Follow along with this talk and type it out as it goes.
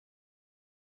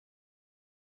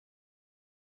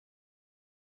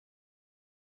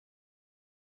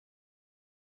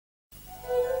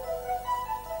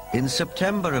In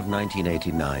September of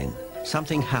 1989,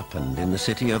 something happened in the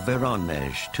city of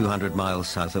Voronezh, 200 miles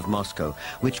south of Moscow,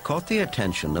 which caught the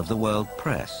attention of the world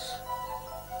press.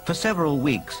 For several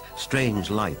weeks, strange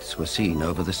lights were seen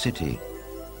over the city.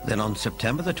 Then on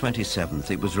September the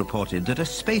 27th, it was reported that a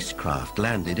spacecraft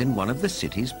landed in one of the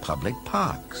city's public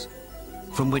parks,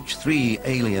 from which 3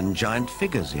 alien giant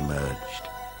figures emerged.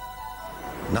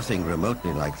 Nothing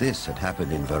remotely like this had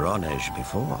happened in Voronezh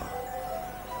before.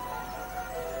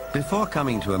 Before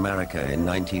coming to America in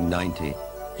 1990,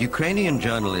 Ukrainian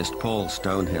journalist Paul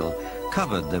Stonehill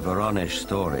covered the Voronezh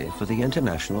story for the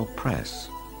international press.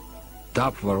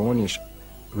 Top Voronezh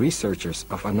researchers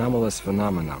of anomalous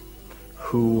phenomena,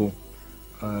 who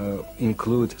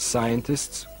include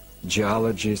scientists,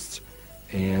 geologists,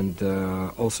 and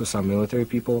also some military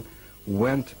people,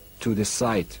 went to the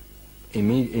site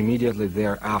immediately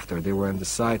thereafter. They were on the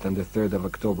site on the 3rd of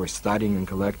October studying and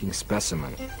collecting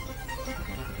specimens.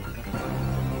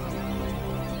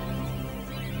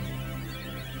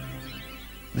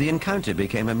 The encounter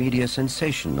became a media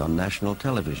sensation on national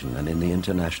television and in the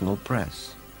international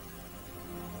press.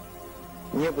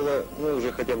 Не было, ну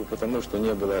уже хотя бы потому, что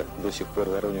не было до сих пор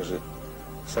в Воронеже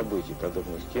событий,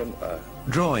 подобных тем, а...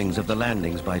 Drawings of the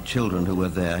landings by children who were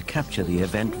there capture the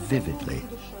event vividly.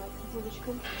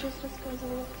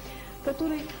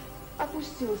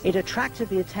 It attracted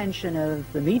the attention of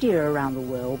the media around the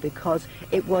world because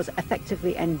it was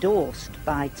effectively endorsed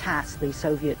by TASS, the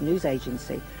Soviet news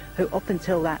agency, who up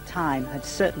until that time had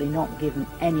certainly not given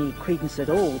any credence at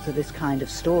all to this kind of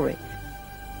story.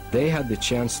 They had the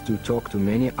chance to talk to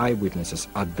many eyewitnesses,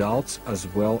 adults as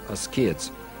well as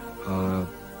kids,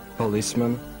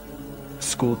 policemen,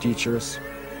 school teachers,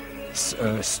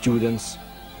 students,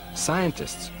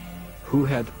 scientists who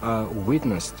had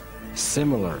witnessed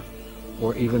similar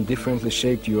or even differently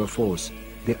shaped UFOs.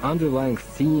 The underlying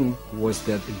theme was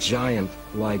that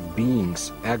giant-like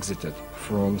beings exited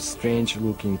from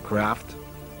strange-looking craft,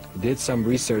 did some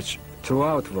research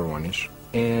throughout Voronezh,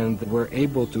 and were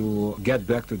able to get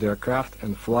back to their craft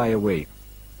and fly away.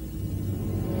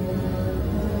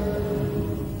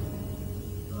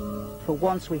 For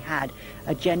once we had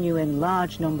a genuine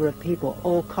large number of people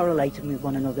all correlating with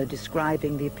one another,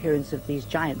 describing the appearance of these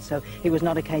giants. So it was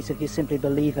not a case of you simply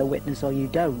believe a witness or you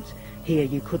don't. Here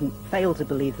you couldn't fail to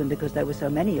believe them because there were so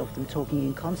many of them talking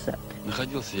in concert.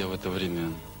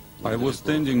 I was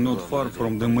standing not far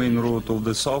from the main road of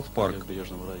the South Park,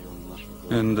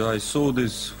 and I saw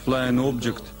this flying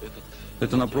object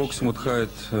at an approximate height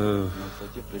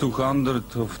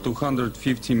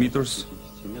 250 meters.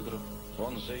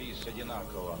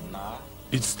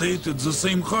 It stayed at the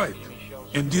same height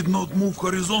and did not move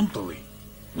horizontally.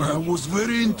 I was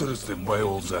very interested by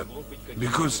all that,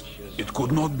 because it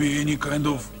could not be any kind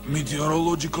of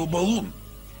meteorological balloon.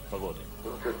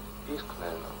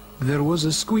 There was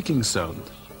a squeaking sound.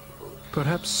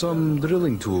 Perhaps some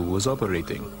drilling tool was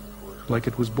operating, like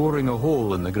it was boring a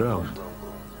hole in the ground.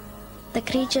 The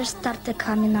creatures started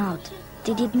coming out.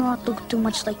 They did not look too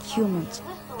much like humans.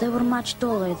 They were much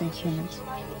taller than humans.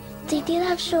 They did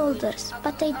have shoulders,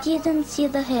 but I didn't see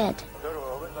the head.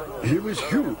 He was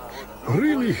huge,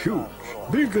 really huge,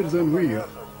 bigger than we are.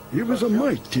 He was a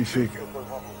mighty figure.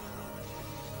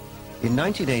 In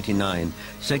 1989,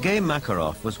 Sergei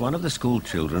Makarov was one of the school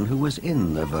children who was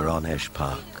in the Voronezh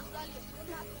Park.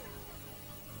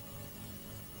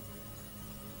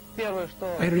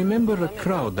 I remember a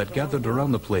crowd that gathered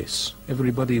around the place.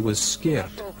 Everybody was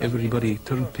scared. Everybody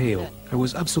turned pale. I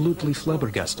was absolutely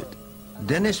flabbergasted.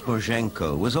 Denis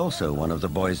Muzhenko was also one of the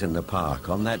boys in the park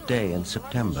on that day in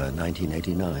September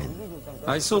 1989.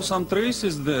 I saw some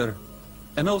traces there,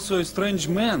 and also a strange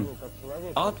man.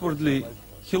 Outwardly,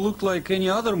 he looked like any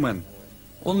other man,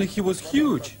 only he was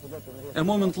huge. A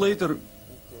moment later,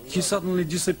 he suddenly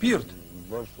disappeared.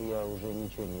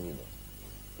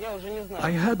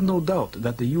 I had no doubt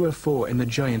that the UFO and the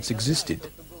giants existed,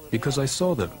 because I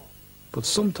saw them. But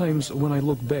sometimes when I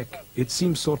look back, it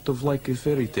seems sort of like a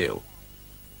fairy tale.